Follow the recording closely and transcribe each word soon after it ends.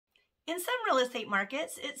In some real estate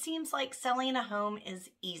markets, it seems like selling a home is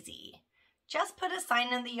easy. Just put a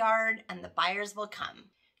sign in the yard and the buyers will come.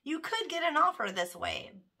 You could get an offer this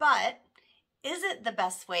way, but is it the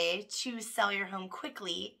best way to sell your home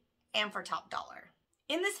quickly and for top dollar?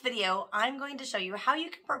 In this video, I'm going to show you how you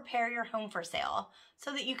can prepare your home for sale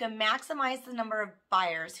so that you can maximize the number of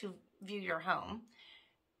buyers who view your home,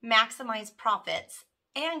 maximize profits,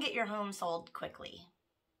 and get your home sold quickly.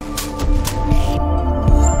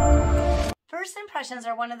 First impressions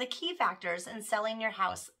are one of the key factors in selling your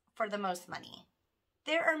house for the most money.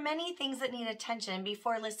 There are many things that need attention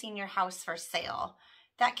before listing your house for sale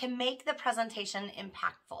that can make the presentation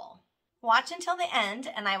impactful. Watch until the end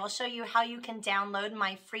and I will show you how you can download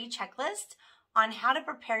my free checklist on how to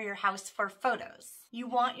prepare your house for photos. You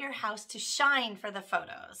want your house to shine for the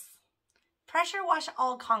photos. Pressure wash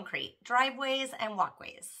all concrete, driveways, and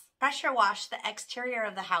walkways. Pressure wash the exterior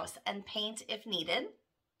of the house and paint if needed.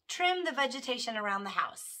 Trim the vegetation around the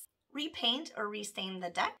house. Repaint or restain the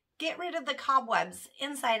deck. Get rid of the cobwebs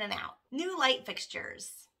inside and out. New light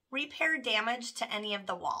fixtures. Repair damage to any of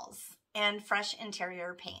the walls. And fresh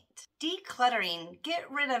interior paint. Decluttering.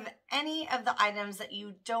 Get rid of any of the items that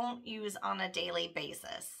you don't use on a daily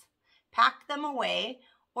basis. Pack them away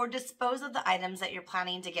or dispose of the items that you're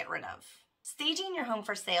planning to get rid of. Staging your home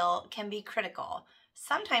for sale can be critical.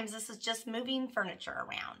 Sometimes this is just moving furniture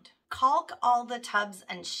around. Caulk all the tubs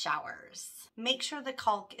and showers. Make sure the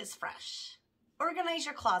caulk is fresh. Organize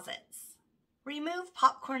your closets. Remove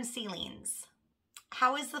popcorn ceilings.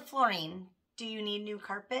 How is the flooring? Do you need new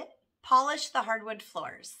carpet? Polish the hardwood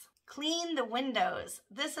floors. Clean the windows.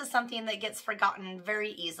 This is something that gets forgotten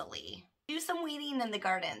very easily. Do some weeding in the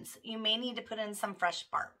gardens. You may need to put in some fresh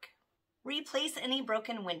bark. Replace any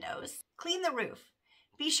broken windows. Clean the roof.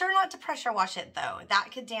 Be sure not to pressure wash it though.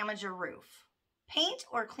 That could damage your roof. Paint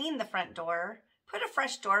or clean the front door. Put a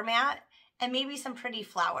fresh doormat and maybe some pretty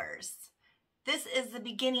flowers. This is the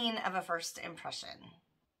beginning of a first impression.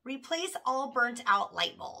 Replace all burnt out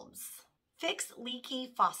light bulbs. Fix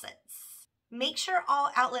leaky faucets. Make sure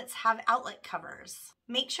all outlets have outlet covers.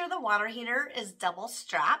 Make sure the water heater is double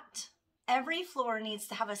strapped. Every floor needs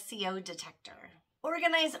to have a CO detector.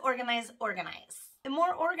 Organize, organize, organize. The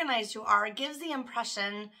more organized you are, gives the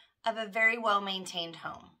impression of a very well-maintained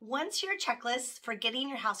home. Once your checklist for getting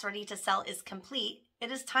your house ready to sell is complete,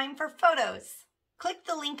 it is time for photos. Click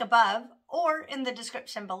the link above or in the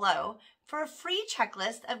description below for a free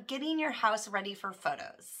checklist of getting your house ready for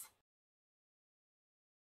photos.